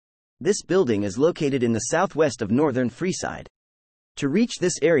This building is located in the southwest of northern Freeside. To reach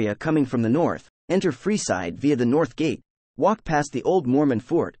this area coming from the north, enter Freeside via the North Gate, walk past the old Mormon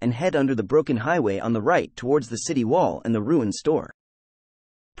fort and head under the broken highway on the right towards the city wall and the ruined store.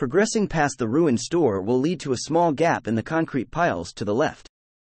 Progressing past the ruined store will lead to a small gap in the concrete piles to the left.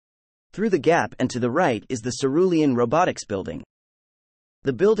 Through the gap and to the right is the Cerulean Robotics building.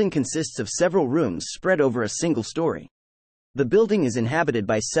 The building consists of several rooms spread over a single story. The building is inhabited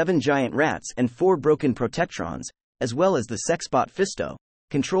by 7 giant rats and 4 broken protectrons, as well as the sexbot Fisto,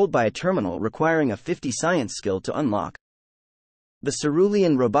 controlled by a terminal requiring a 50 science skill to unlock. The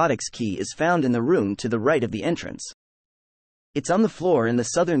Cerulean Robotics key is found in the room to the right of the entrance. It's on the floor in the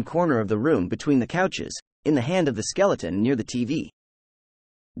southern corner of the room between the couches, in the hand of the skeleton near the TV.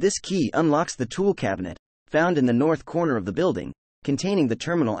 This key unlocks the tool cabinet, found in the north corner of the building, containing the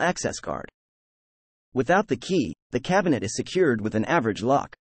terminal access card. Without the key, the cabinet is secured with an average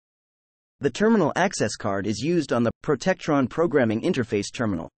lock. The terminal access card is used on the Protectron programming interface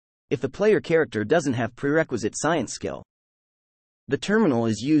terminal, if the player character doesn't have prerequisite science skill. The terminal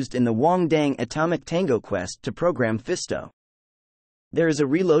is used in the Wongdang Atomic Tango quest to program Fisto. There is a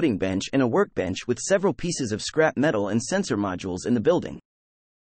reloading bench and a workbench with several pieces of scrap metal and sensor modules in the building.